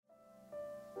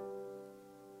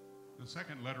The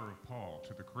second letter of Paul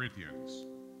to the Corinthians,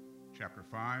 chapter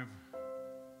 5,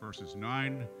 verses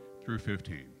 9 through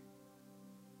 15.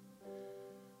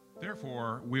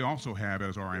 Therefore, we also have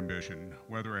as our ambition,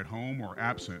 whether at home or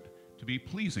absent, to be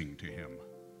pleasing to him.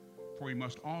 For we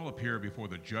must all appear before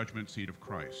the judgment seat of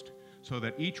Christ, so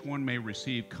that each one may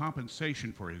receive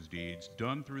compensation for his deeds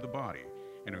done through the body,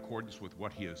 in accordance with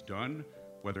what he has done,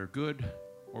 whether good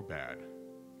or bad.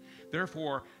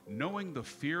 Therefore, knowing the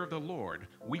fear of the Lord,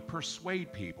 we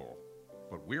persuade people.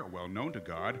 But we are well known to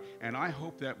God, and I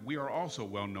hope that we are also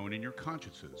well known in your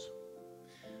consciences.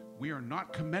 We are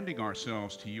not commending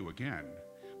ourselves to you again,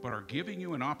 but are giving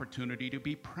you an opportunity to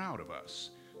be proud of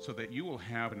us, so that you will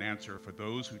have an answer for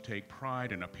those who take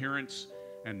pride in appearance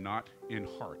and not in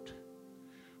heart.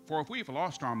 For if we have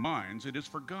lost our minds, it is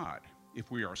for God.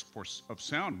 If we are of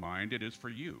sound mind, it is for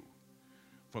you.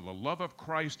 For the love of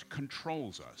Christ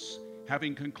controls us,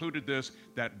 having concluded this,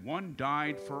 that one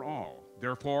died for all,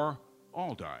 therefore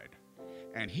all died.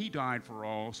 And he died for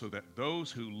all, so that those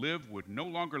who live would no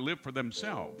longer live for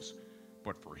themselves,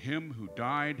 but for him who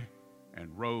died and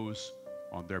rose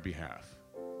on their behalf.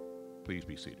 Please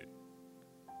be seated.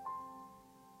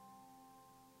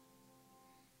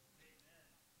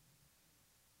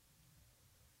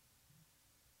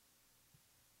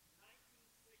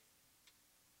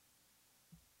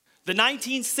 The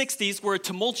 1960s were a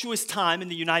tumultuous time in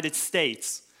the United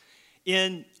States.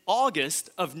 In August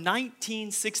of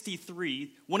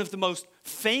 1963, one of the most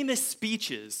famous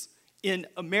speeches in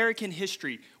American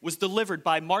history was delivered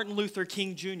by Martin Luther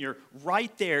King Jr.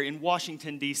 right there in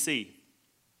Washington, D.C.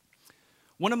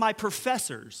 One of my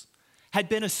professors had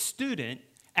been a student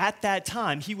at that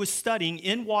time. He was studying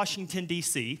in Washington,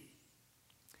 D.C.,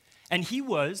 and he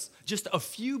was just a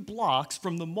few blocks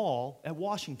from the mall at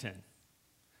Washington.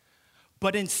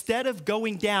 But instead of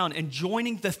going down and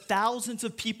joining the thousands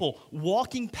of people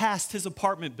walking past his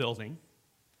apartment building,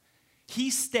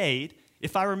 he stayed,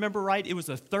 if I remember right, it was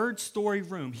a third-story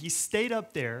room. He stayed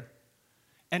up there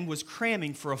and was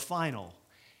cramming for a final.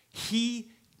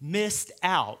 He missed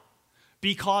out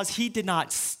because he did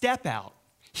not step out.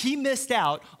 He missed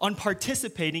out on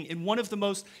participating in one of the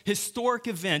most historic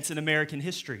events in American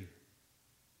history.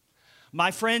 My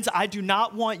friends, I do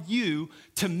not want you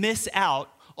to miss out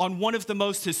on one of the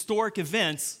most historic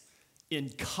events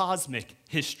in cosmic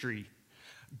history.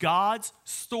 God's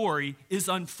story is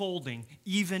unfolding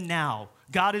even now.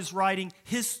 God is writing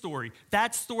his story.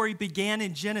 That story began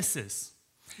in Genesis.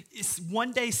 It's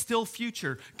one day still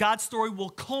future. God's story will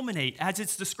culminate as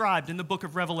it's described in the book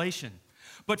of Revelation.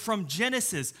 But from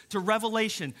Genesis to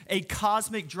Revelation, a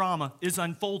cosmic drama is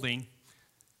unfolding.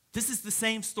 This is the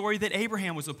same story that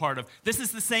Abraham was a part of. This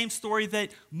is the same story that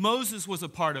Moses was a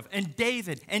part of, and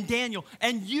David and Daniel.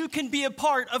 And you can be a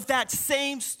part of that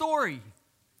same story.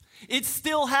 It's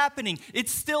still happening.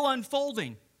 It's still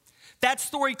unfolding. That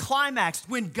story climaxed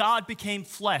when God became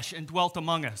flesh and dwelt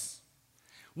among us.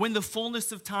 When the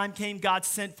fullness of time came, God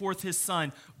sent forth his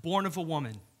Son, born of a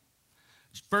woman.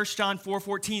 1 John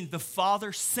 4:14, the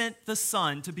Father sent the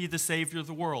Son to be the Savior of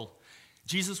the world.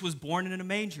 Jesus was born in a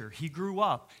manger. He grew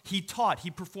up. He taught.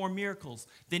 He performed miracles.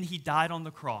 Then he died on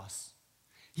the cross.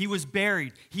 He was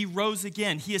buried. He rose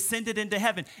again. He ascended into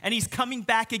heaven. And he's coming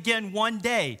back again one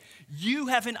day. You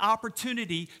have an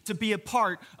opportunity to be a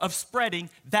part of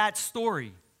spreading that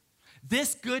story.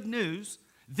 This good news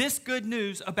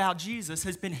about Jesus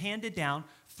has been handed down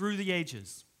through the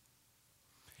ages.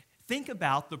 Think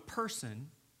about the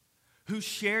person who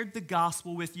shared the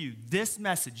gospel with you, this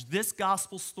message, this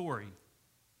gospel story.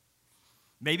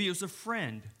 Maybe it was a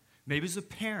friend. Maybe it was a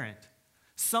parent.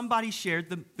 Somebody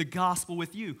shared the gospel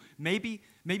with you. Maybe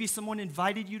someone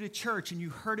invited you to church and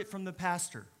you heard it from the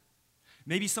pastor.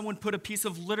 Maybe someone put a piece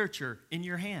of literature in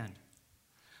your hand.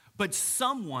 But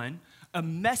someone, a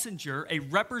messenger, a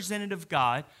representative of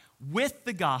God with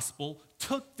the gospel,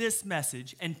 took this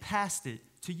message and passed it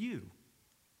to you.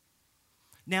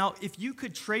 Now, if you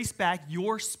could trace back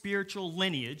your spiritual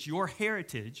lineage, your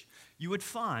heritage, you would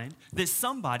find that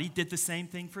somebody did the same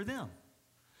thing for them.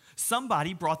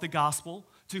 Somebody brought the gospel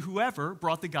to whoever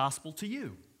brought the gospel to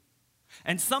you.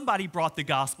 And somebody brought the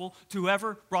gospel to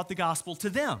whoever brought the gospel to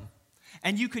them.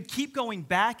 And you could keep going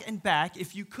back and back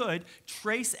if you could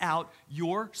trace out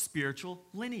your spiritual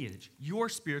lineage, your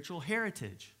spiritual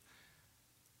heritage,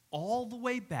 all the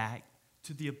way back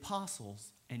to the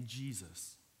apostles and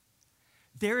Jesus.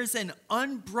 There is an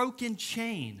unbroken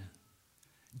chain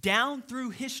down through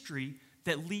history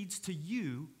that leads to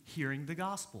you hearing the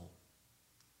gospel.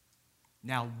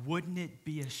 Now, wouldn't it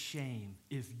be a shame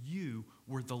if you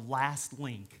were the last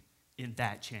link in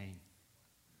that chain?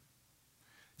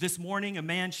 This morning, a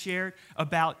man shared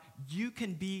about you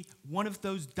can be one of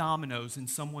those dominoes in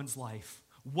someone's life.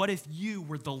 What if you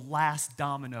were the last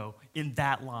domino in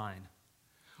that line?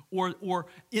 Or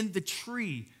in the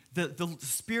tree, the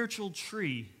spiritual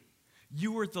tree,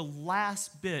 you were the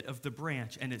last bit of the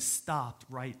branch and it stopped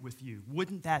right with you.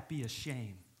 Wouldn't that be a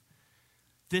shame?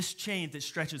 This chain that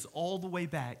stretches all the way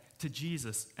back to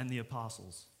Jesus and the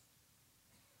apostles.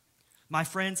 My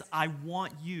friends, I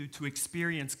want you to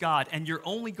experience God, and you're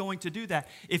only going to do that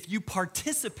if you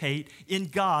participate in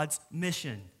God's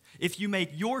mission, if you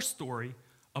make your story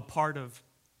a part of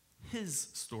His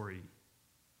story.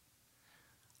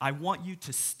 I want you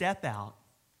to step out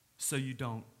so you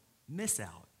don't miss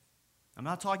out. I'm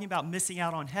not talking about missing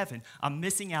out on heaven. I'm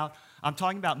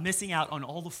talking about missing out on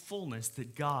all the fullness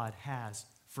that God has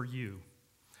for you.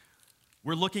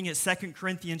 We're looking at 2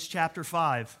 Corinthians chapter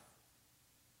 5.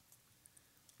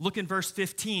 Look in verse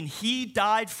 15. He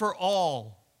died for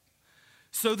all,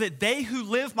 so that they who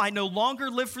live might no longer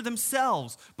live for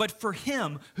themselves, but for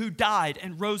him who died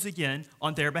and rose again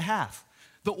on their behalf.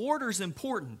 The order is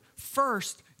important.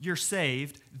 First, you're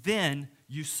saved, then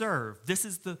you serve. This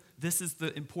is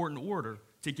the important order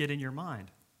to get in your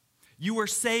mind. You are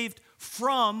saved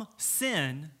from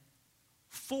sin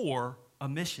for a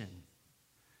mission.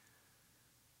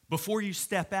 Before you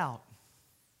step out,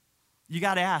 you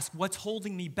got to ask, what's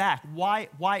holding me back? Why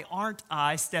aren't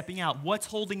I stepping out? What's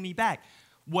holding me back?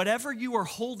 Whatever you are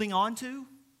holding on to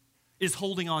is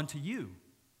holding on to you.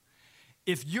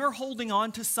 If you're holding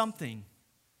on to something,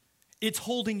 it's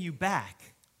holding you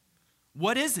back.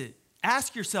 What is it?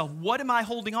 Ask yourself, what am I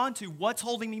holding on to? What's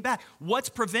holding me back? What's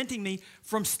preventing me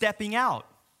from stepping out?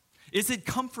 Is it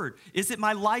comfort? Is it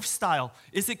my lifestyle?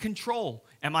 Is it control?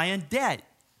 Am I in debt?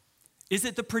 Is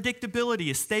it the predictability,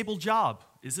 a stable job?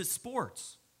 Is it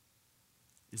sports?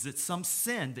 Is it some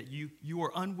sin that you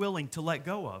are unwilling to let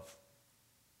go of?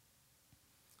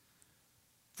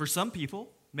 For some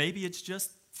people, maybe it's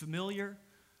just familiar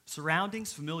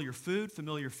surroundings, familiar food,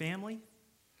 familiar family.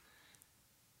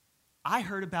 I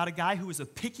heard about a guy who was a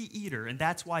picky eater, and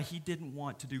that's why he didn't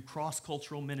want to do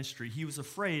cross-cultural ministry. He was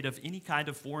afraid of any kind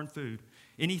of foreign food,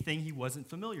 anything he wasn't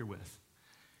familiar with.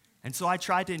 And so I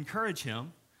tried to encourage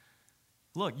him.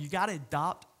 Look, you got to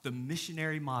adopt the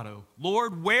missionary motto.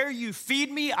 Lord, where you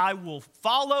feed me, I will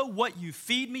follow. What you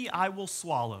feed me, I will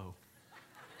swallow.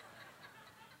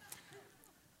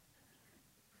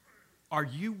 Are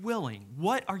you willing?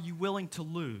 What are you willing to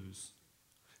lose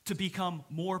to become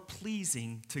more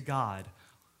pleasing to God?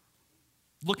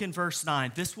 Look in verse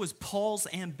 9. This was Paul's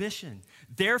ambition.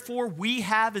 Therefore, we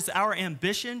have as our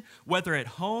ambition, whether at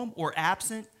home or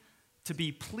absent, to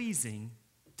be pleasing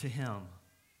to him.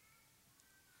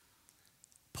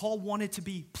 Paul wanted to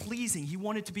be pleasing. He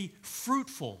wanted to be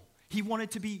fruitful. He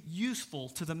wanted to be useful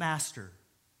to the master.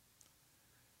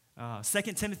 2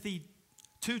 Timothy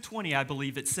 2:20, I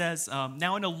believe, it says,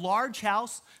 now in a large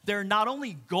house, there are not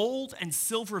only gold and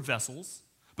silver vessels,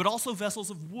 but also vessels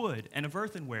of wood and of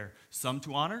earthenware, some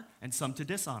to honor and some to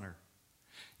dishonor.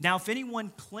 Now, if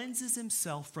anyone cleanses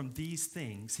himself from these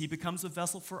things, he becomes a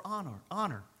vessel for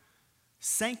honor,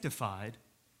 sanctified,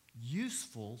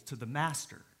 useful to the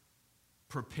master,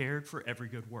 prepared for every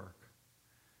good work.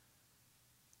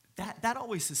 That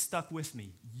always has stuck with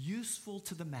me. Useful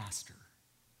to the master.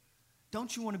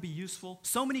 Don't you want to be useful?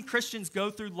 So many Christians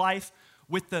go through life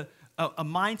with a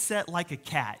mindset like a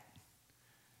cat.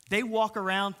 They walk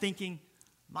around thinking,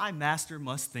 my master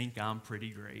must think I'm pretty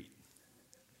great.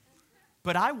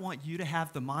 But I want you to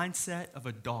have the mindset of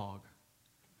a dog.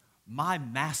 My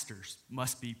masters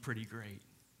must be pretty great.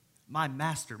 My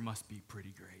master must be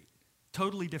pretty great.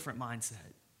 Totally different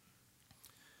mindset.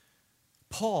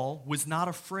 Paul was not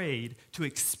afraid to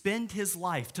expend his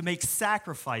life, to make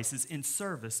sacrifices in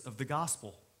service of the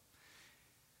gospel.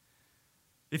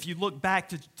 If you look back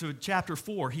to chapter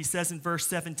 4, he says in verse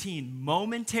 17,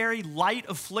 momentary light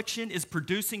affliction is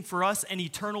producing for us an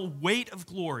eternal weight of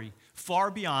glory far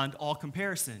beyond all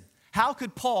comparison. How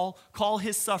could Paul call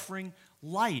his suffering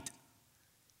light?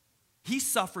 He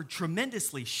suffered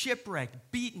tremendously, shipwrecked,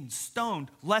 beaten, stoned,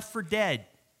 left for dead.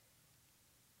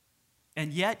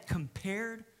 And yet,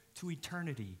 compared to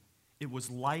eternity, it was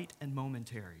light and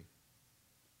momentary.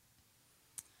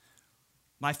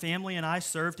 My family and I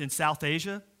served in South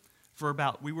Asia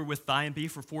we were with IMB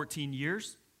for 14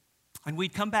 years. And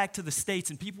we'd come back to the States,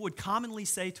 and people would commonly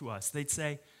say to us, they'd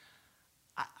say,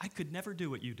 I could never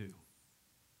do what you do.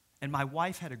 And my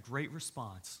wife had a great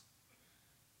response.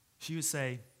 She would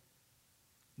say,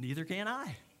 neither can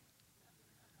I.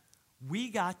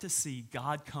 We got to see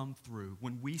God come through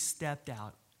when we stepped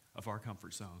out of our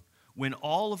comfort zone. When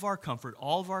all of our comfort,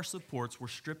 all of our supports were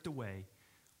stripped away,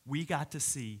 we got to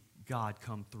see God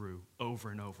come through over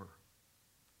and over.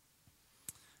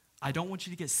 I don't want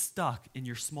you to get stuck in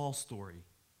your small story.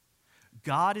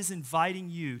 God is inviting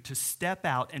you to step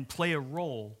out and play a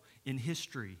role in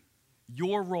history,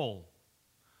 your role.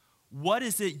 What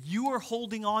is it you are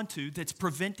holding on to that's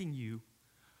preventing you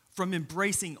from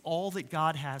embracing all that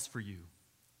God has for you?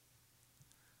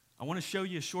 I want to show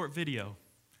you a short video.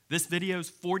 This video is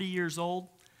 40 years old,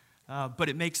 but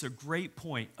it makes a great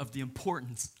point of the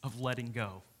importance of letting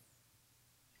go.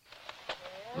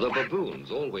 The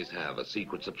baboons always have a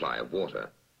secret supply of water,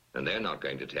 and they're not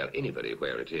going to tell anybody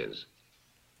where it is.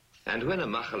 And when a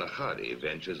Makhalahari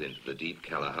ventures into the deep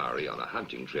Kalahari on a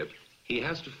hunting trip, he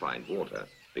has to find water,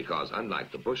 because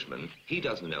unlike the Bushmen, he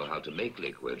doesn't know how to make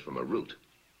liquid from a root.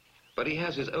 But he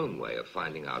has his own way of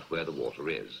finding out where the water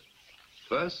is.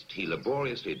 First, he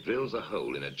laboriously drills a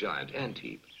hole in a giant ant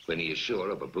heap when he is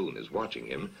sure a baboon is watching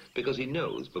him, because he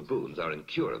knows baboons are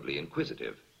incurably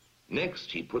inquisitive.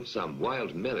 Next, he puts some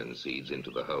wild melon seeds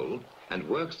into the hole and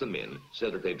works them in so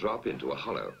that they drop into a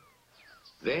hollow.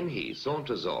 Then he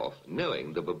saunters off,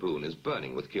 knowing the baboon is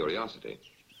burning with curiosity.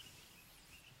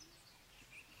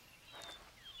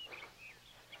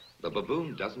 The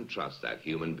baboon doesn't trust that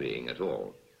human being at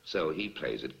all, so he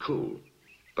plays it cool.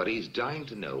 But he's dying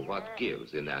to know what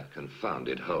gives in that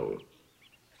confounded hole.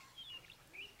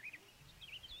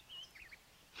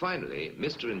 Finally,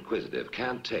 Mr. Inquisitive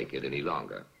can't take it any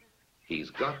longer. He's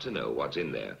got to know what's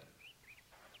in there.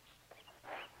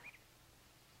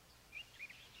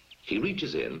 He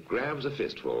reaches in, grabs a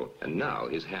fistful, and now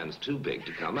his hand's too big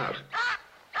to come out.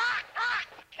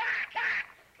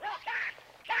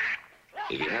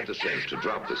 If he had the sense to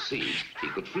drop the seed, he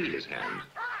could free his hand.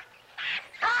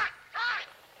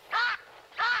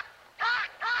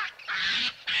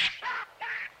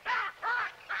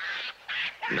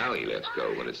 Now he lets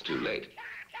go when it's too late.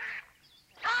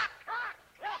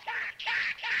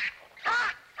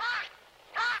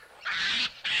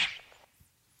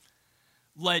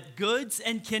 Let goods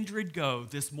and kindred go,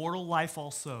 this mortal life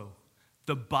also.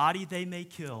 The body they may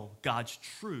kill, God's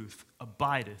truth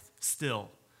abideth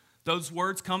still. Those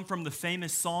words come from the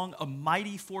famous song, A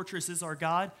Mighty Fortress is Our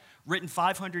God, written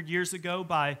 500 years ago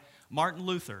by Martin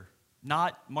Luther.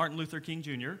 Not Martin Luther King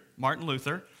Jr., Martin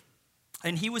Luther.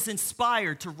 And he was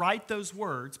inspired to write those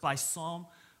words by Psalm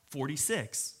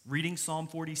 46, reading Psalm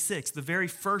 46, the very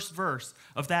first verse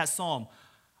of that psalm.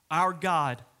 Our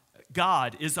God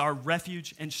is our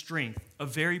refuge and strength, a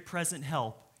very present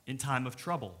help in time of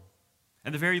trouble.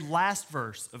 And the very last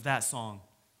verse of that song,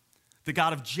 the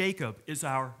God of Jacob is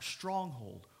our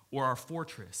stronghold or our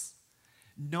fortress.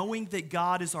 Knowing that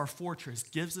God is our fortress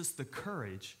gives us the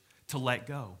courage to let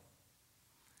go.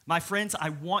 My friends, I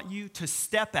want you to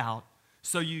step out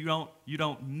so you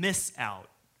don't miss out.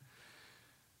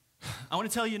 I want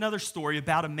to tell you another story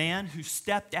about a man who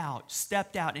stepped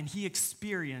out, and he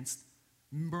experienced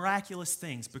miraculous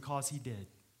things because he did.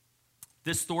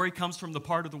 This story comes from the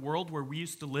part of the world where we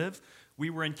used to live.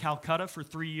 We were in Calcutta for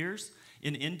 3 years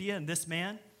in India, and this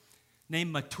man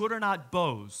named Mathuranath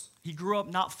Bose, he grew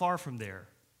up not far from there.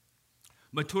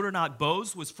 Mathuranath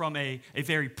Bose was from a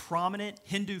very prominent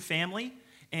Hindu family,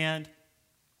 and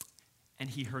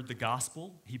he heard the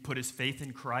gospel. He put his faith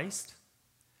in Christ,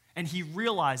 and he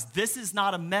realized this is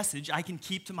not a message I can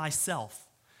keep to myself.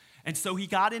 And so he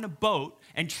got in a boat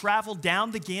and traveled down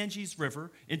the Ganges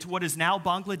River into what is now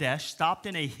Bangladesh, stopped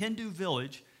in a Hindu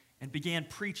village, and began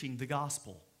preaching the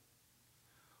gospel.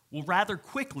 Well, rather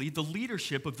quickly, the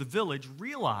leadership of the village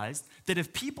realized that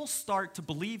if people start to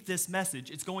believe this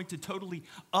message, it's going to totally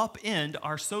upend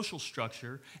our social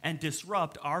structure and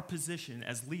disrupt our position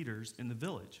as leaders in the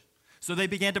village. So they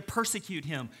began to persecute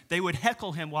him. They would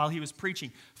heckle him while he was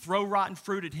preaching, throw rotten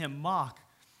fruit at him, mock,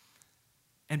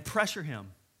 and pressure him.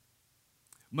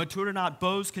 Mathuranath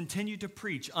Bose continued to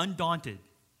preach, undaunted.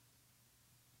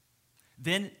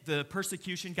 Then the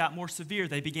persecution got more severe.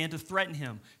 They began to threaten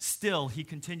him. Still, he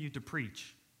continued to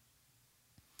preach.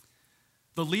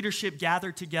 The leadership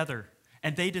gathered together,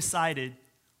 and they decided,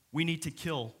 we need to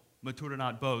kill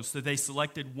Mathuranath Bose. So they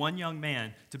selected one young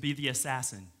man to be the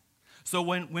assassin. So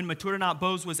when Mathuranath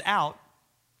Bose was out,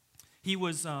 he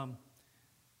was the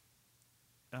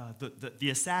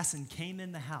assassin came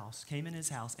in his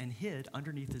house and hid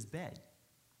underneath his bed.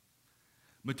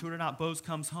 Mathuranath Bose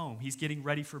comes home. He's getting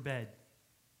ready for bed.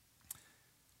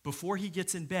 Before he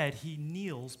gets in bed, he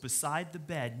kneels beside the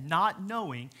bed, not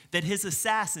knowing that his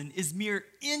assassin is mere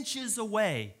inches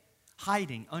away,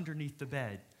 hiding underneath the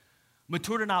bed.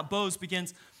 Mathuranath Bose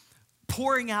begins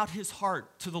pouring out his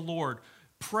heart to the Lord,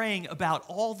 praying about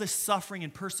all the suffering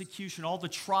and persecution, all the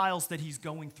trials that he's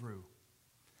going through.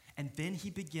 And then he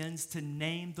begins to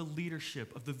name the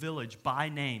leadership of the village by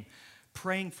name,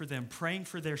 praying for them, praying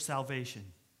for their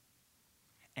salvation.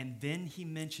 And then he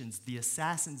mentions the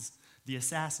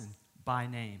assassin by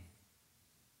name.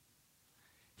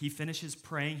 He finishes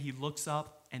praying, he looks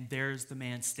up, and there's the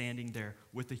man standing there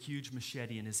with a huge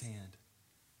machete in his hand,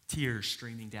 tears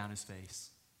streaming down his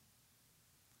face.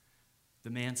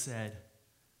 The man said,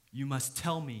 "You must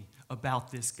tell me about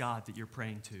this God that you're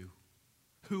praying to.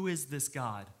 Who is this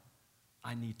God?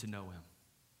 I need to know him."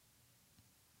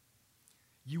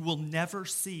 You will never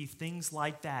see things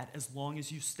like that as long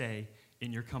as you stay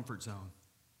in your comfort zone.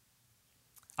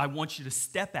 I want you to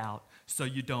step out so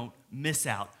you don't miss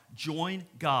out. Join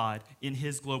God in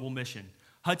his global mission.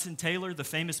 Hudson Taylor, the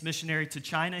famous missionary to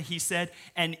China, he said,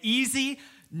 "An easy,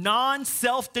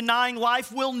 non-self-denying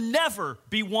life will never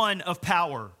be one of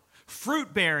power.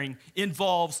 Fruit-bearing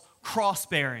involves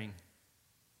cross-bearing."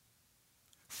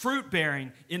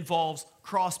 Fruit-bearing involves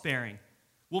cross-bearing.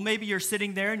 Well, maybe you're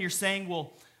sitting there and you're saying,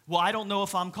 well, I don't know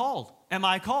if I'm called. Am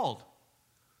I called?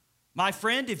 My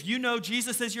friend, if you know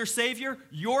Jesus as your Savior,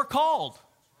 you're called.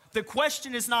 The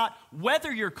question is not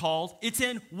whether you're called, it's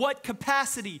in what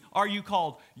capacity are you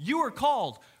called. You are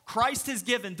called. Christ has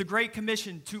given the Great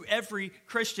Commission to every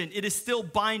Christian. It is still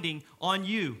binding on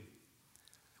you.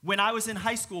 When I was in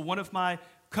high school, one of my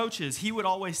coaches, he would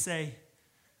always say,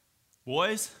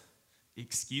 "Boys,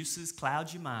 excuses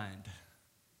cloud your mind.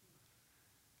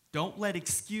 Don't let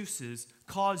excuses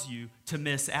cause you to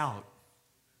miss out."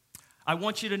 I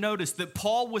want you to notice that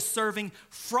Paul was serving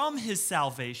from his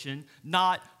salvation,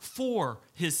 not for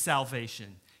his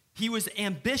salvation. He was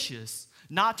ambitious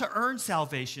not to earn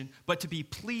salvation, but to be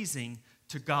pleasing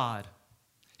to God.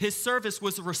 His service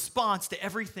was a response to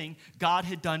everything God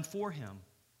had done for him.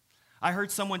 I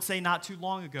heard someone say not too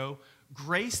long ago,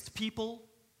 graced people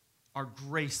are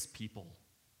grace people.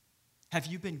 Have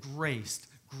you been graced?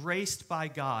 Graced by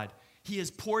God. He has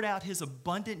poured out his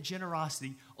abundant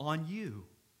generosity on you.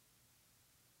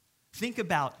 Think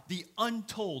about the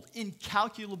untold,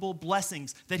 incalculable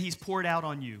blessings that he's poured out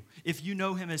on you. If you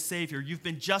know him as Savior, you've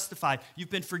been justified, you've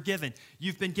been forgiven,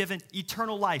 you've been given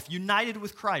eternal life, united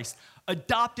with Christ,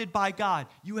 adopted by God.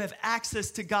 You have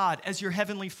access to God as your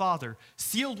heavenly Father,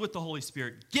 sealed with the Holy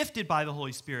Spirit, gifted by the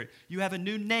Holy Spirit. You have a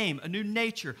new name, a new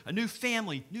nature, a new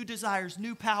family, new desires,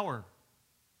 new power.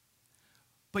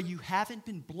 But you haven't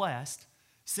been blessed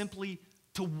simply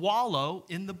to wallow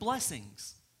in the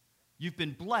blessings. You've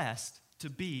been blessed to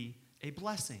be a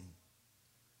blessing.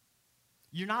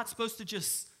 You're not supposed to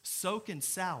just soak and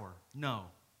sour.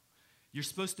 No. You're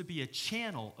supposed to be a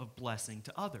channel of blessing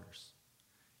to others.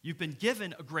 You've been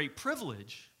given a great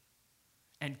privilege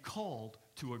and called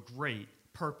to a great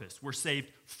purpose. We're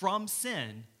saved from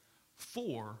sin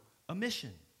for a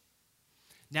mission.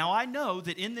 Now, I know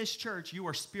that in this church, you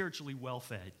are spiritually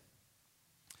well-fed.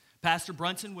 Pastor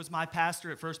Brunson was my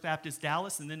pastor at First Baptist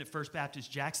Dallas and then at First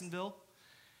Baptist Jacksonville.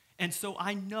 And so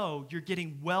I know you're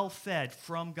getting well-fed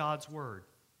from God's word.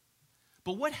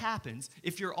 But what happens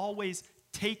if you're always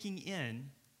taking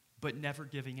in but never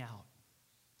giving out?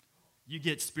 You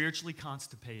get spiritually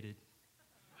constipated.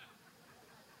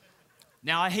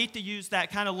 Now, I hate to use that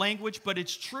kind of language, but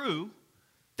it's true.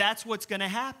 That's what's going to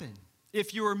happen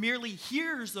if you are merely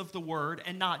hearers of the word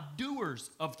and not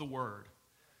doers of the word.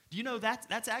 Do you know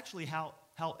that's actually how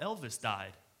Elvis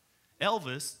died?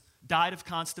 Elvis died of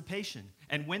constipation.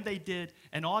 And when they did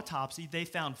an autopsy, they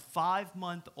found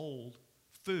 5-month-old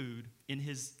food in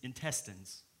his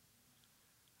intestines.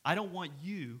 I don't want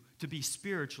you to be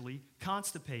spiritually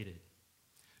constipated.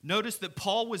 Notice that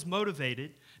Paul was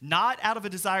motivated not out of a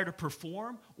desire to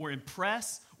perform or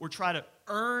impress or try to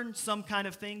earn some kind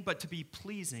of thing, but to be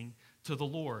pleasing to the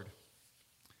Lord.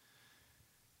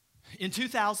 In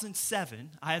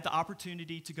 2007, I had the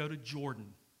opportunity to go to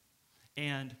Jordan,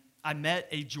 and I met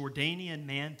a Jordanian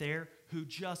man there who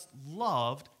just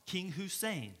loved King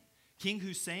Hussein. King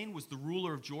Hussein was the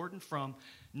ruler of Jordan from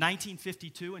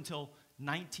 1952 until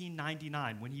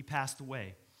 1999 when he passed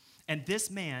away. And this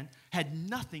man had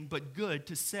nothing but good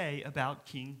to say about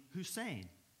King Hussein.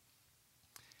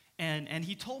 And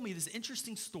he told me this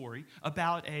interesting story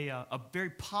about a very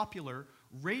popular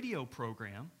radio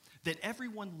program that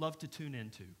everyone loved to tune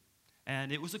into.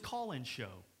 And it was a call-in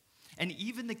show. And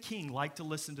even the king liked to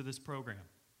listen to this program.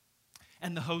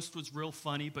 And the host was real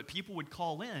funny, but people would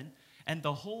call in, and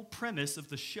the whole premise of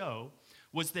the show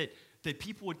was that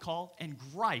people would call and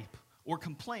gripe or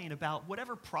complain about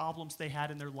whatever problems they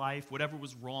had in their life, whatever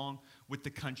was wrong with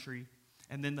the country,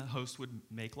 and then the host would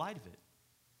make light of it.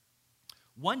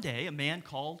 One day, a man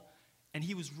called, and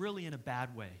he was really in a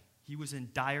bad way. He was in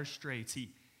dire straits.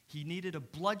 He needed a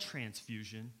blood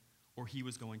transfusion or he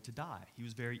was going to die. He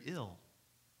was very ill.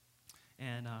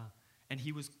 And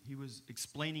he was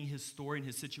explaining his story and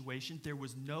his situation. There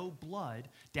was no blood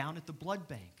down at the blood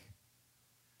bank.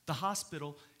 The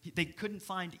hospital, they couldn't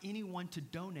find anyone to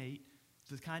donate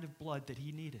the kind of blood that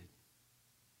he needed.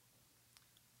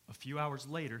 A few hours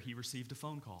later, he received a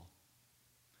phone call.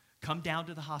 Come down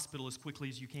to the hospital as quickly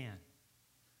as you can.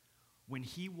 When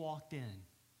he walked in,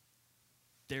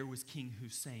 there was King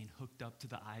Hussein hooked up to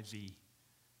the IV,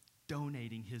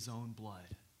 donating his own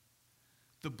blood.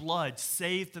 The blood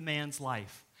saved the man's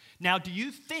life. Now, do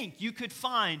you think you could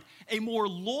find a more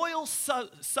loyal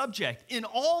subject in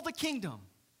all the kingdom?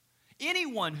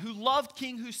 Anyone who loved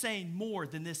King Hussein more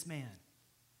than this man?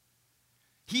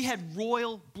 He had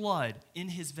royal blood in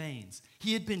his veins.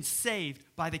 He had been saved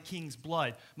by the king's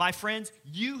blood. My friends,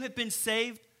 you have been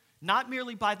saved not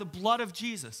merely by the blood of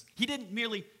Jesus. He didn't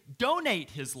merely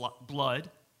donate his blood.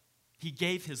 He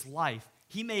gave his life.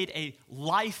 He made a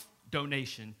life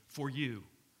donation for you.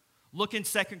 Look in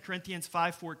 2 Corinthians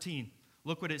 5:14.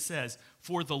 Look what it says.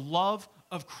 For the love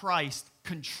of Christ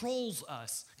controls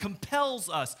us, compels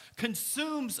us,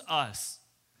 consumes us.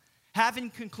 Having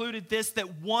concluded this,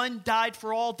 that one died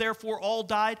for all, therefore all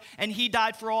died, and he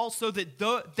died for all, so that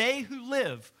they who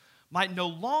live might no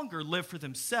longer live for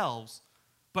themselves,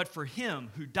 but for him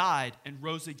who died and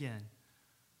rose again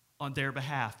on their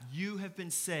behalf. You have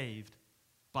been saved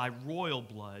by royal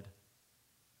blood.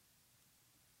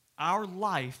 Our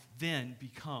life then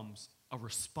becomes a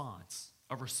response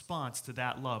to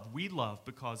that love. We love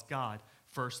because God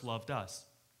first loved us.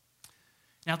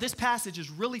 Now, this passage is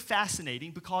really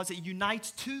fascinating because it unites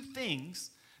two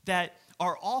things that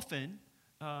are often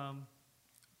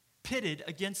pitted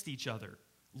against each other: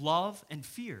 love and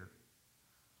fear.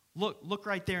 Look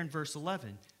right there in verse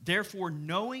 11. Therefore,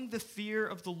 knowing the fear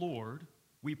of the Lord,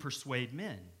 we persuade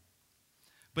men.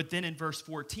 But then in verse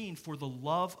 14, for the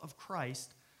love of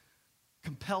Christ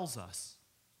compels us.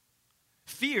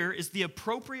 Fear is the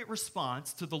appropriate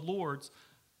response to the Lord's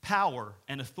power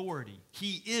and authority.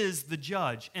 He is the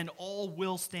judge, and all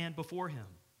will stand before him.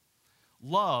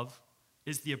 Love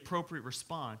is the appropriate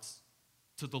response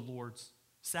to the Lord's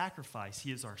sacrifice.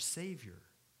 He is our Savior.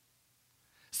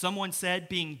 Someone said,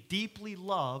 being deeply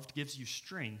loved gives you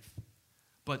strength,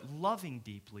 but loving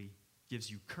deeply gives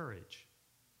you courage.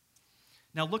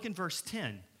 Now look in verse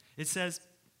 10. It says,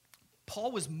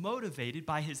 Paul was motivated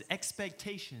by his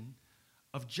expectation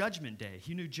of Judgment Day.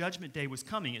 He knew Judgment Day was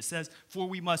coming. It says, for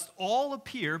we must all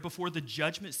appear before the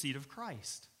judgment seat of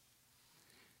Christ.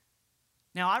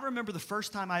 Now, I remember the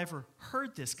first time I ever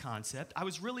heard this concept, I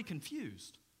was really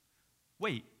confused.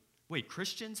 Wait,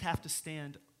 Christians have to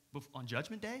stand on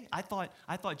Judgment Day? I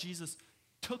thought Jesus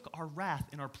took our wrath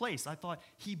in our place. I thought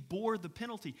he bore the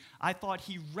penalty. I thought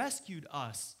he rescued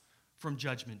us from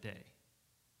Judgment Day.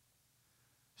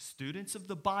 Students of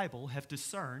the Bible have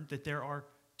discerned that there are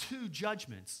two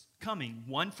judgments coming,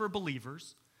 one for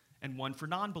believers and one for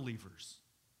non-believers.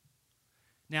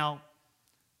 Now,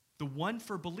 the one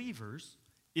for believers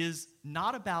is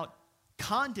not about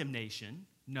condemnation.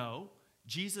 No,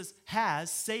 Jesus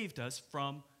has saved us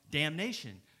from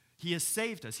damnation. He has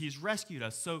saved us. He's rescued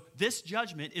us. So this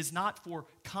judgment is not for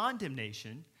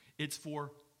condemnation. It's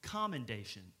for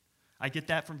commendation. I get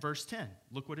that from verse 10.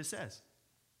 Look what it says.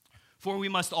 For we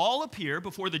must all appear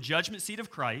before the judgment seat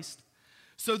of Christ,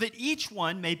 so that each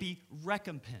one may be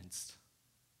recompensed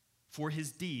for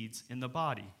his deeds in the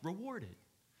body, rewarded.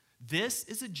 This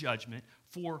is a judgment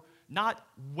for not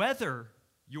whether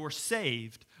you're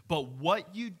saved, but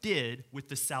what you did with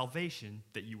the salvation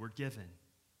that you were given.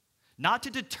 Not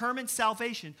to determine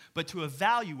salvation, but to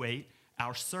evaluate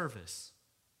our service.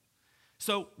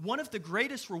 So one of the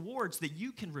greatest rewards that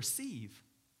you can receive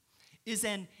is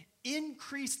an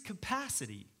increased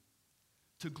capacity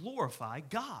to glorify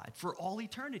God for all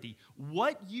eternity.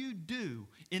 What you do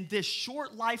in this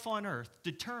short life on earth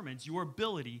determines your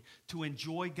ability to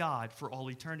enjoy God for all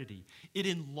eternity. It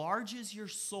enlarges your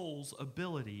soul's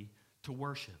ability to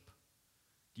worship.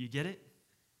 Do you get it?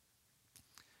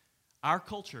 Our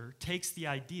culture takes the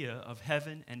idea of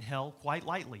heaven and hell quite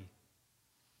lightly.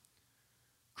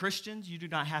 Christians, you do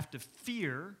not have to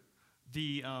fear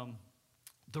the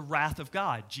wrath of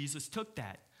God. Jesus took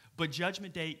that. But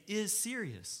Judgment Day is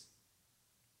serious.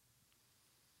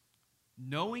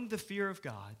 Knowing the fear of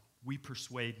God, we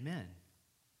persuade men.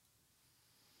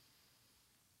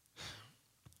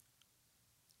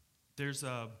 There's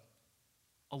a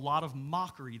lot of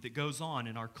mockery that goes on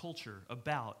in our culture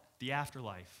about the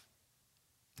afterlife.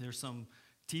 There's some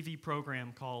TV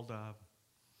program called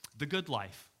The Good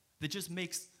Life that just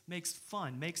makes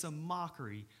fun, makes a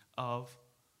mockery of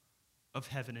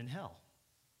heaven and hell.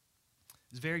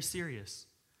 It's very serious.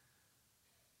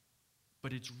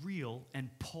 But it's real, and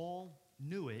Paul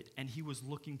knew it, and he was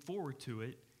looking forward to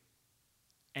it,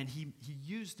 and he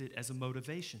used it as a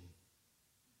motivation.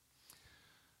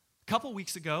 A couple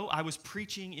weeks ago, I was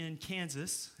preaching in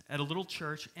Kansas at a little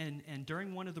church, and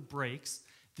during one of the breaks,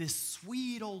 this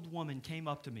sweet old woman came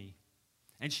up to me,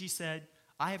 and she said,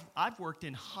 I've worked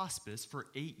in hospice for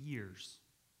 8 years.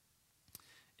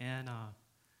 And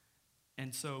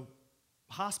so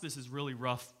hospice is really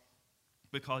rough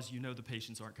because the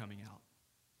patients aren't coming out.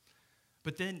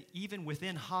 But then even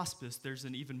within hospice, there's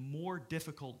an even more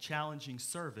difficult, challenging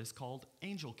service called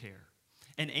angel care.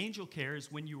 And angel care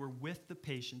is when you are with the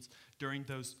patients during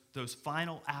those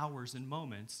final hours and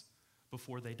moments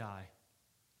before they die.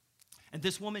 And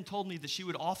this woman told me that she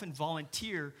would often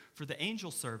volunteer for the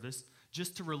angel service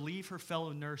just to relieve her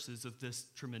fellow nurses of this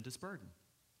tremendous burden.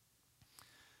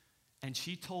 And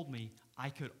she told me I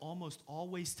could almost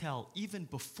always tell, even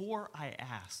before I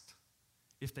asked,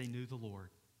 if they knew the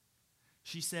Lord.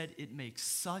 She said it makes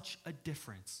such a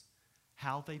difference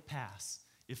how they pass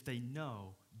if they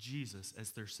know Jesus as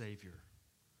their Savior.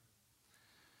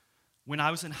 When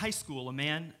I was in high school,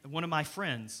 one of my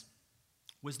friends,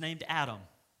 was named Adam,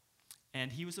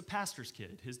 and he was a pastor's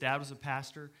kid. His dad was a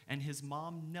pastor, and his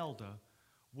mom, Nelda,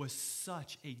 was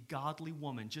such a godly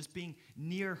woman. Just being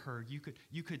near her,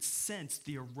 you could sense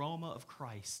the aroma of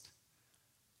Christ.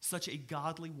 Such a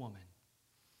godly woman.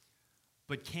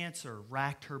 But cancer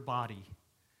racked her body,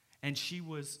 and she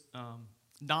was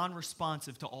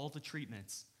non-responsive to all the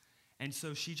treatments. And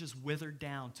so she just withered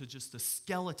down to just a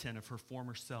skeleton of her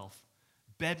former self,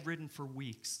 bedridden for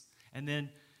weeks. And then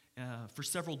for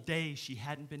several days, she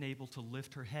hadn't been able to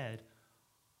lift her head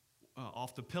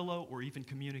off the pillow or even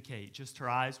communicate. Just her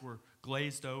eyes were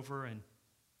glazed over.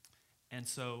 And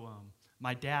so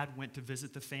my dad went to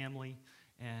visit the family,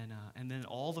 and then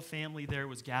all the family there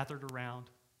was gathered around.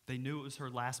 They knew it was her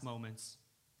last moments.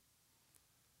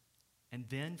 And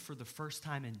then, for the first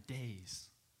time in days,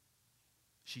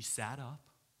 she sat up,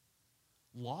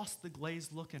 lost the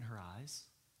glazed look in her eyes,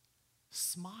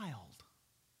 smiled,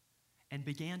 and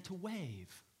began to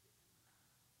wave.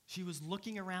 She was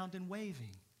looking around and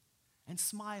waving and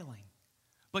smiling.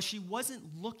 But she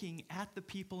wasn't looking at the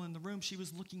people in the room. She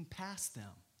was looking past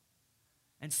them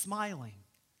and smiling.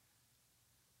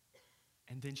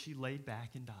 And then she laid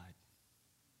back and died.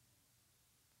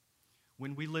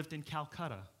 When we lived in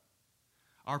Calcutta,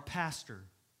 our pastor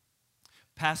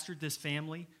pastored this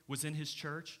family, was in his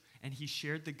church, and he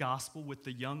shared the gospel with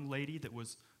the young lady that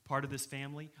was part of this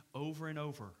family over and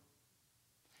over.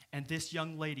 And this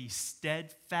young lady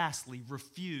steadfastly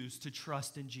refused to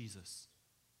trust in Jesus,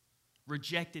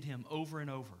 rejected him over and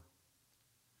over.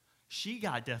 She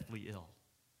got deathly ill.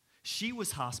 She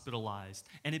was hospitalized,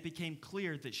 and it became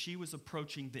clear that she was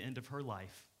approaching the end of her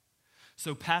life.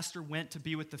 So pastor went to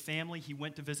be with the family. He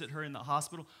went to visit her in the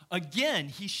hospital. Again,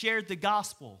 he shared the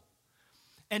gospel.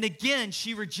 And again,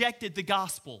 she rejected the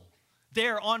gospel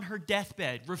there on her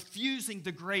deathbed, refusing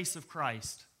the grace of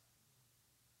Christ.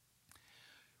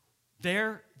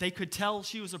 There, they could tell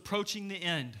she was approaching the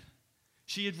end.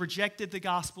 She had rejected the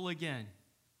gospel again.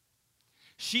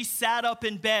 She sat up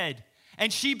in bed,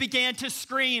 and she began to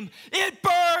scream, "It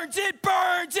burns, it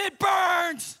burns, it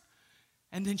burns!"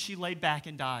 And then she laid back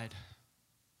and died.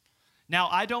 Now,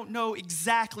 I don't know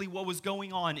exactly what was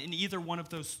going on in either one of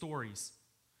those stories.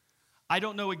 I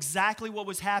don't know exactly what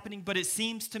was happening, but it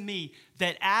seems to me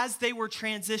that as they were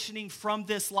transitioning from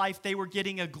this life, they were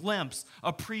getting a glimpse,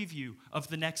 a preview of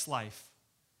the next life.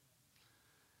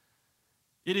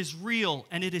 It is real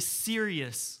and it is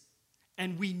serious,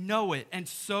 and we know it, and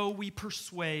so we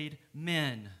persuade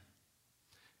men.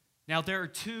 Now, there are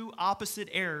two opposite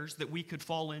errors that we could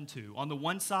fall into. On the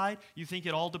one side, you think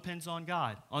it all depends on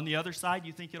God. On the other side,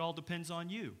 you think it all depends on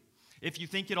you. If you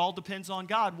think it all depends on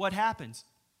God, what happens?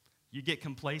 You get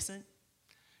complacent.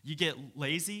 You get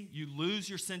lazy. You lose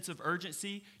your sense of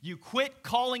urgency. You quit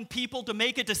calling people to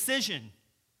make a decision.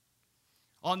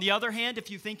 On the other hand, if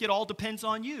you think it all depends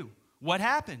on you, what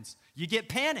happens? You get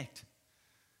panicked.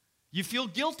 You feel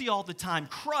guilty all the time,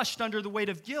 crushed under the weight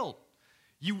of guilt.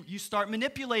 You start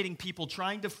manipulating people,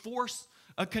 trying to force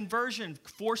a conversion,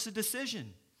 force a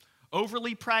decision.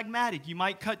 Overly pragmatic. You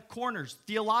might cut corners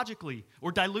theologically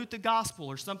or dilute the gospel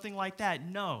or something like that.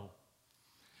 No.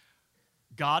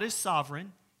 God is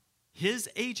sovereign. His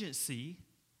agency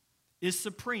is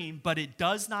supreme, but it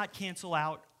does not cancel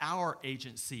out our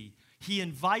agency. He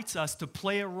invites us to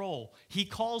play a role. He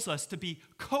calls us to be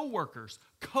co-workers,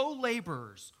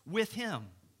 co-laborers with him.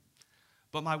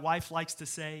 But my wife likes to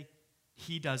say,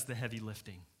 he does the heavy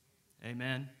lifting.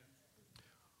 Amen.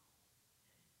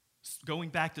 Going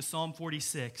back to Psalm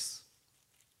 46,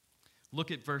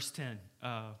 look at verse 10.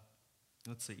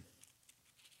 Let's see.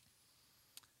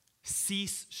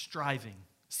 Cease striving.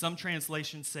 Some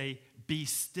translations say, be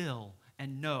still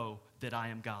and know that I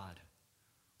am God.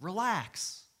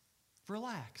 Relax.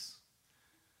 Relax.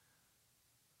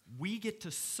 We get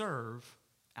to serve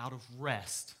out of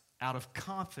rest, out of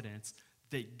confidence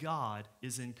that God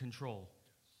is in control.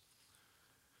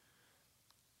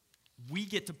 We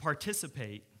get to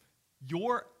participate.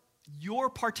 Your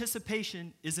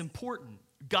participation is important.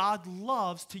 God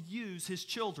loves to use his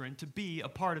children to be a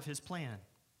part of his plan.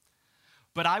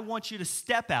 But I want you to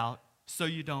step out so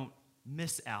you don't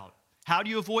miss out. How do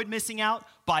you avoid missing out?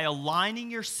 By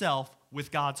aligning yourself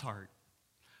with God's heart.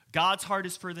 God's heart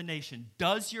is for the nation.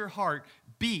 Does your heart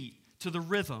beat to the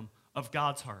rhythm of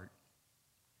God's heart?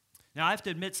 Now, I have to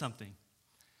admit something.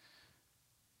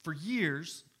 For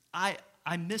years, I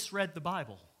misread the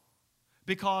Bible.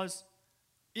 Because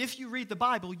if you read the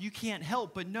Bible, you can't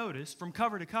help but notice from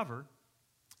cover to cover,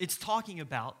 it's talking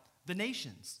about the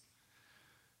nations.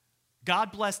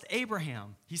 God blessed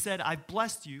Abraham. He said, I've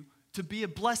blessed you to be a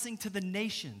blessing to the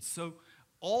nations. So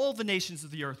all the nations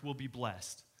of the earth will be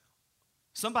blessed.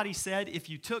 Somebody said if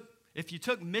you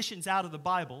took missions out of the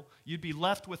Bible, you'd be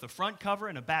left with a front cover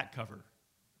and a back cover.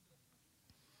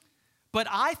 But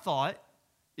I thought,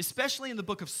 especially in the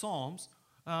book of Psalms,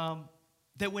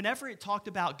 that whenever it talked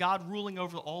about God ruling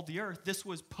over all the earth, this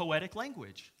was poetic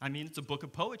language. I mean, it's a book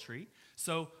of poetry.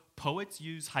 So poets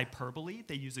use hyperbole.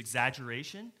 They use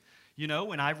exaggeration. You know,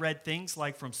 when I read things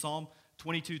like from Psalm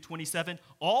 22:27,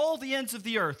 all the ends of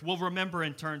the earth will remember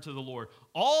and turn to the Lord.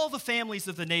 All the families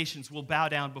of the nations will bow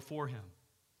down before him.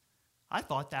 I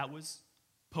thought that was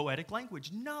poetic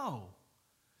language. No.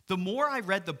 The more I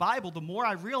read the Bible, the more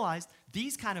I realized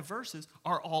these kind of verses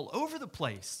are all over the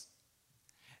place.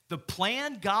 The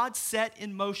plan God set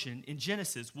in motion in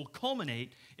Genesis will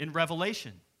culminate in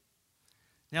Revelation.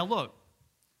 Now look,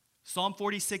 Psalm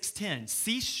 46:10,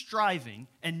 cease striving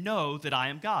and know that I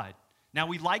am God. Now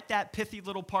we like that pithy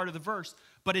little part of the verse,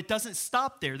 but it doesn't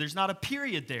stop there. There's not a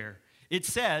period there. It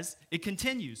says, it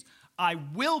continues, I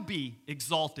will be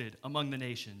exalted among the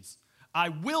nations. I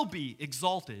will be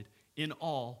exalted in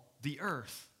all the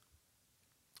earth.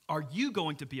 Are you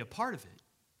going to be a part of it?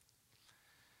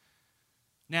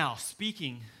 Now,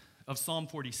 speaking of Psalm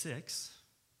 46,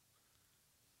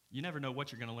 you never know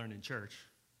what you're going to learn in church.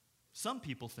 Some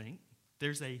people think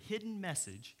there's a hidden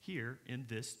message here in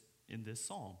this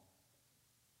psalm,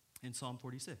 in Psalm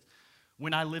 46.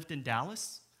 When I lived in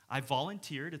Dallas, I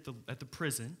volunteered at the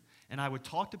prison, and I would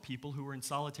talk to people who were in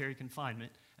solitary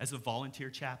confinement as a volunteer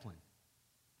chaplain.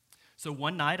 So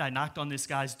one night, I knocked on this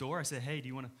guy's door. I said, hey, do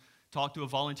you want to talk to a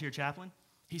volunteer chaplain?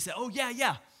 He said, oh,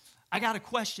 yeah. I got a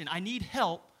question. I need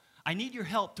help. I need your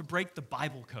help to break the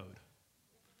Bible code.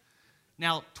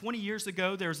 Now, 20 years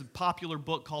ago, there was a popular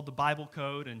book called The Bible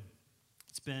Code, and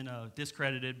it's been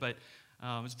discredited, but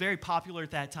it was very popular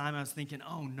at that time. I was thinking,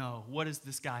 oh no, what does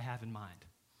this guy have in mind?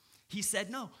 He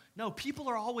said, no, people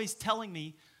are always telling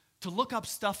me to look up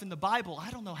stuff in the Bible.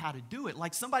 I don't know how to do it.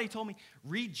 Like somebody told me,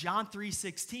 read John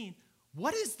 3:16.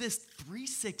 What is this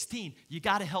 3:16? You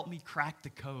got to help me crack the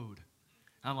code.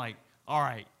 I'm like, all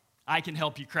right, I can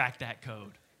help you crack that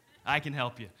code. I can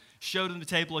help you. Showed him the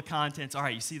table of contents. All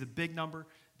right, you see the big number?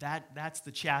 That's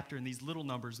the chapter, and these little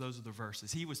numbers, those are the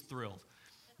verses. He was thrilled.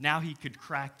 Now he could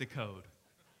crack the code.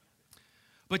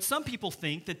 But some people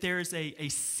think that there is a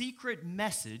secret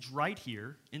message right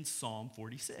here in Psalm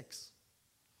 46.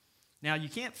 Now, you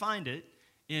can't find it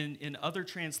in other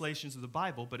translations of the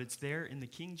Bible, but it's there in the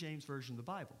King James Version of the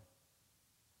Bible.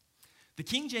 The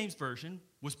King James Version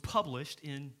was published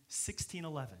in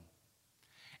 1611.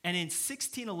 And in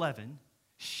 1611,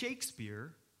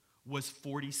 Shakespeare was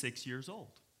 46 years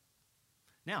old.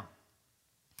 Now,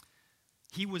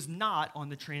 he was not on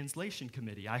the translation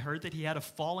committee. I heard that he had a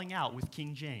falling out with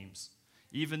King James.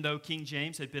 Even though King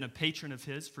James had been a patron of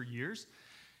his for years,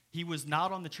 he was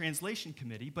not on the translation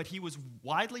committee, but he was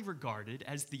widely regarded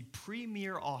as the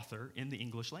premier author in the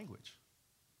English language.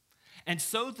 And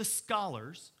so the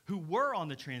scholars who were on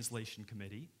the translation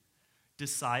committee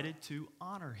decided to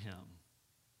honor him.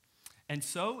 And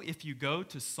so if you go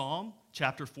to Psalm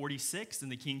chapter 46 in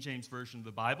the King James Version of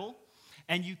the Bible,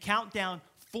 and you count down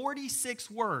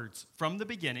 46 words from the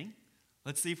beginning,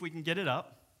 let's see if we can get it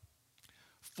up.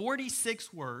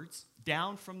 46 words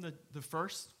down from the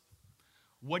first,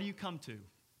 what do you come to?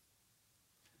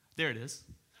 There it is.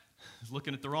 I was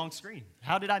looking at the wrong screen.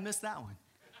 How did I miss that one?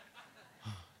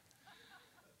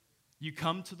 You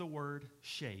come to the word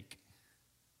shake.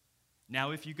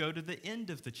 Now, if you go to the end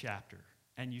of the chapter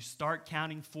and you start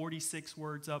counting 46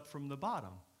 words up from the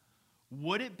bottom,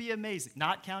 Would it be amazing,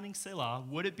 not counting Selah,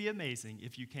 would it be amazing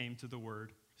if you came to the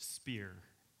word spear?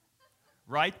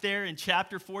 Right there in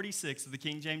chapter 46 of the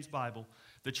King James Bible,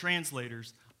 the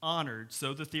translators honored,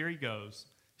 so the theory goes,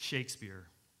 Shakespeare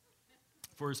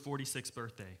for his 46th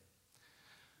birthday.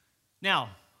 Now,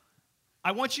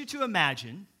 I want you to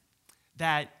imagine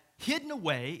that hidden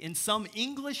away in some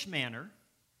English manor,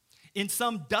 in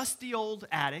some dusty old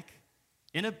attic,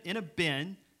 in a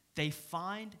bin, they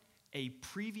find a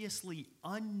previously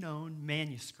unknown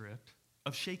manuscript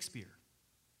of Shakespeare.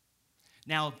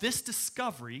 Now, this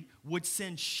discovery would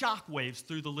send shockwaves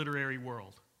through the literary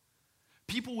world.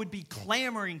 People would be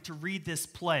clamoring to read this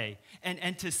play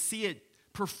and to see it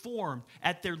performed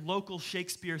at their local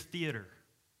Shakespeare theater.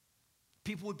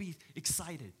 People would be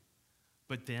excited.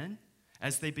 But then,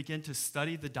 as they begin to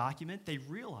study the document, they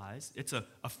realize it's a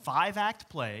 5-act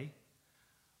play,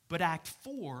 but Act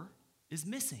 4 is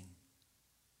missing.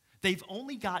 They've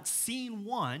only got scene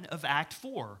 1 of Act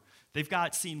 4. They've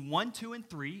got scene 1, 2, and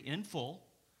 3 in full.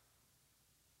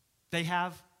 They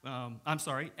have,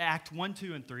 Act 1,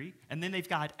 2, and 3. And then they've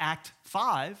got Act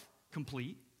 5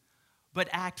 complete. But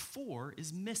Act 4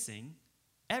 is missing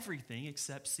everything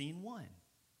except scene 1.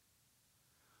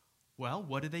 Well,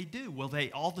 what do? Well,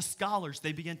 all the scholars,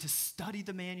 they begin to study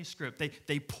the manuscript.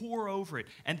 They pore over it,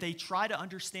 and they try to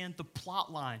understand the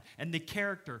plot line and the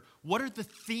character. What are the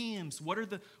themes? What are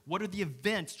the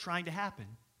events trying to happen?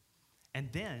 And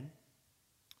then,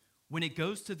 when it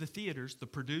goes to the theaters, the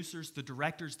producers, the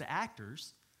directors, the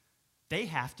actors, they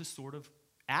have to sort of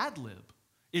ad-lib.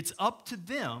 It's up to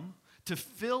them to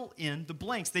fill in the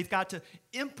blanks. They've got to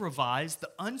improvise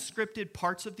the unscripted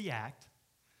parts of the act,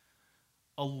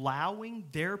 allowing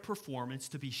their performance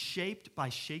to be shaped by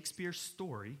Shakespeare's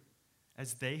story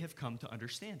as they have come to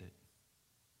understand it.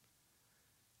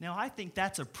 Now, I think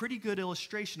that's a pretty good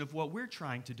illustration of what we're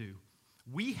trying to do.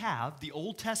 We have the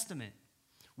Old Testament.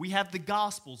 We have the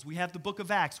Gospels. We have the book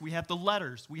of Acts. We have the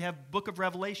letters. We have the book of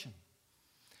Revelation.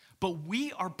 But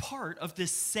we are part of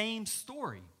this same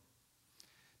story.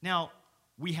 Now,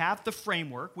 we have the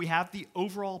framework. We have the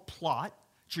overall plot.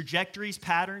 Trajectories,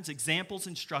 patterns, examples,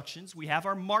 instructions. We have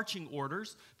our marching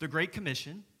orders, the Great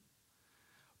Commission.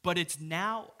 But it's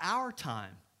now our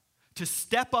time to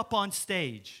step up on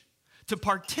stage, to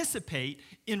participate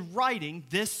in writing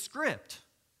this script.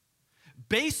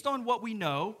 Based on what we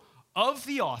know of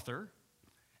the author,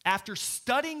 after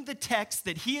studying the text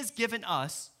that he has given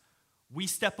us, we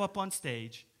step up on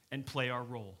stage and play our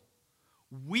role.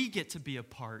 We get to be a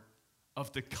part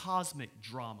of the cosmic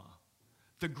drama,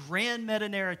 the grand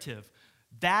meta-narrative,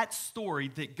 that story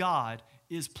that God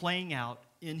is playing out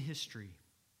in history.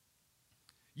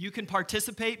 You can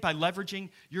participate by leveraging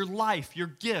your life, your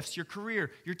gifts, your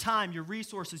career, your time, your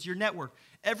resources, your network,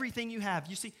 everything you have.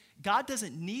 You see, God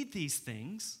doesn't need these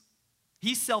things.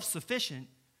 He's self-sufficient.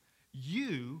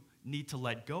 You need to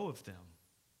let go of them.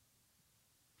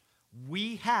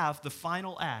 We have the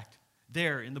final act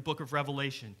there in the book of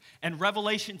Revelation. And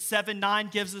Revelation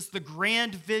 7:9 gives us the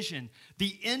grand vision,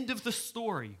 the end of the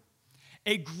story.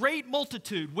 A great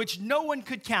multitude, which no one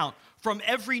could count, from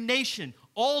every nation,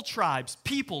 all tribes,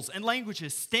 peoples, and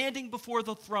languages, standing before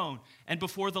the throne and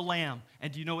before the Lamb.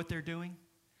 And do you know what they're doing?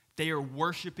 They are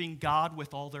worshiping God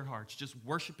with all their hearts, just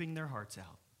worshiping their hearts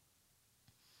out.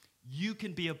 You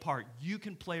can be a part. You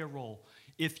can play a role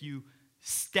if you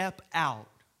step out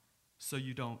so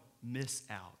you don't miss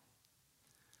out.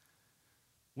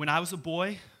 When I was a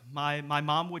boy, my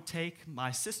mom would take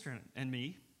my sister and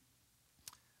me.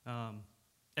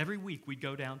 Every week we'd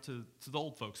go down to the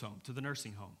old folks' home, to the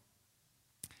nursing home.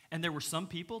 And there were some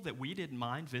people that we didn't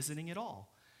mind visiting at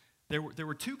all. There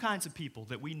were two kinds of people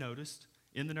that we noticed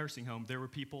in the nursing home. There were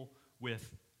people with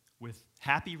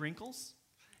happy wrinkles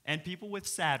and people with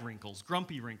sad wrinkles,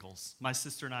 grumpy wrinkles, my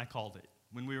sister and I called it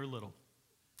when we were little.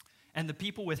 And the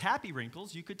people with happy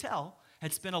wrinkles, you could tell,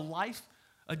 had spent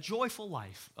a joyful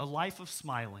life, a life of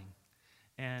smiling.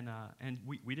 And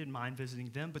we didn't mind visiting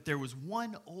them. But there was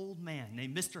one old man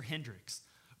named Mr. Hendricks,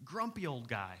 grumpy old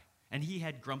guy, and he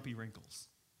had grumpy wrinkles,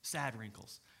 sad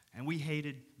wrinkles. And we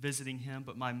hated visiting him,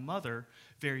 but my mother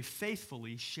very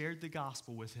faithfully shared the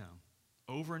gospel with him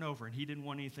over and over, and he didn't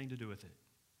want anything to do with it.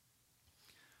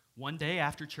 One day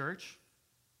after church,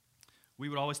 we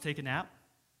would always take a nap,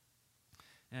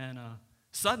 and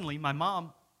suddenly my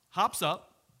mom hops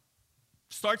up,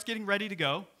 starts getting ready to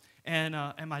go, and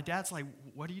my dad's like,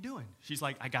 "What are you doing?" She's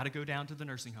like, "I got to go down to the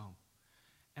nursing home."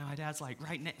 And my dad's like,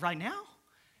 right now?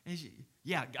 And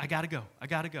yeah, I got to go.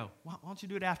 Why don't you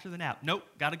do it after the nap? Nope,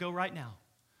 got to go right now.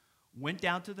 Went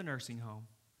down to the nursing home,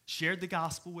 shared the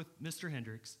gospel with Mr.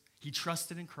 Hendricks. He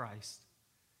trusted in Christ,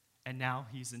 and now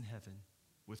he's in heaven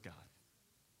with God.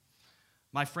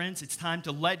 My friends, it's time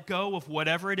to let go of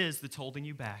whatever it is that's holding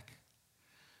you back.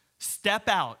 Step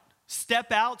out.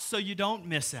 Step out so you don't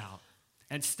miss out.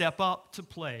 And step up to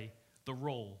play the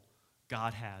role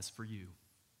God has for you.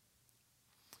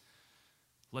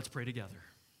 Let's pray together.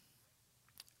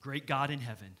 Great God in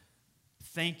heaven,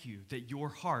 thank you that your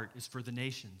heart is for the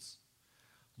nations.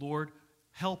 Lord,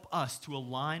 help us to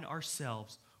align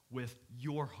ourselves with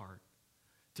your heart,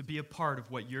 to be a part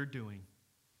of what you're doing.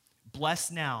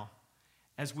 Bless now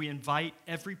as we invite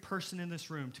every person in this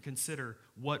room to consider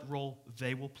what role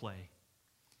they will play.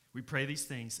 We pray these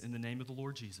things in the name of the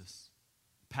Lord Jesus,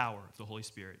 power of the Holy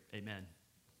Spirit. Amen.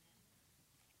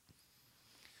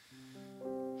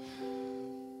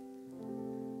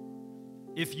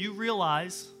 If you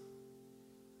realize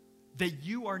that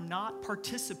you are not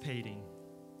participating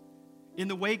in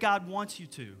the way God wants you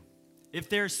to, if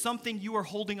there's something you are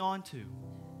holding on to,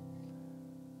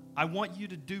 I want you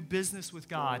to do business with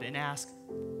God and ask,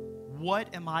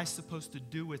 what am I supposed to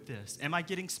do with this? Am I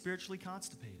getting spiritually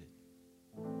constipated?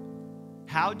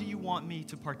 How do you want me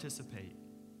to participate?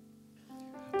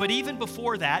 But even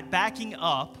before that, backing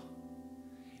up,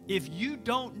 if you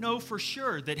don't know for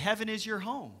sure that heaven is your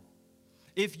home,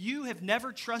 if you have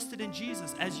never trusted in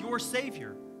Jesus as your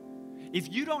Savior,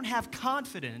 if you don't have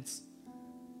confidence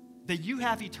that you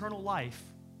have eternal life,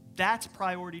 that's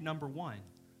priority number one.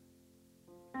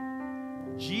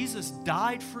 Jesus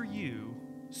died for you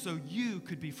so you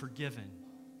could be forgiven.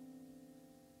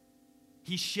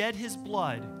 He shed his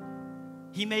blood.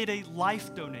 He made a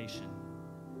life donation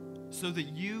so that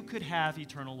you could have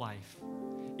eternal life.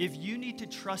 If you need to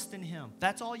trust in him,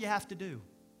 that's all you have to do.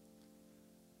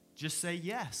 Just say,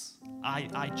 yes,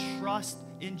 I trust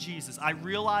in Jesus. I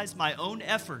realize my own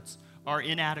efforts are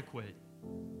inadequate.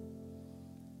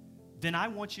 Then I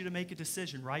want you to make a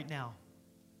decision right now.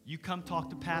 You come talk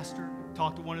to pastor,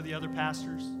 talk to one of the other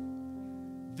pastors.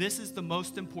 This is the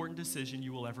most important decision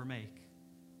you will ever make.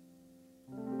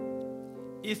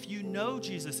 If you know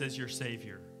Jesus as your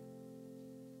Savior,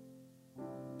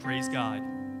 praise God.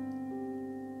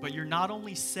 But you're not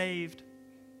only saved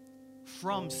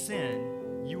from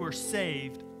sin, you are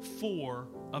saved for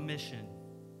a mission.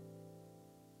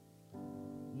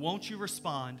 Won't you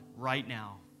respond right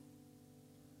now?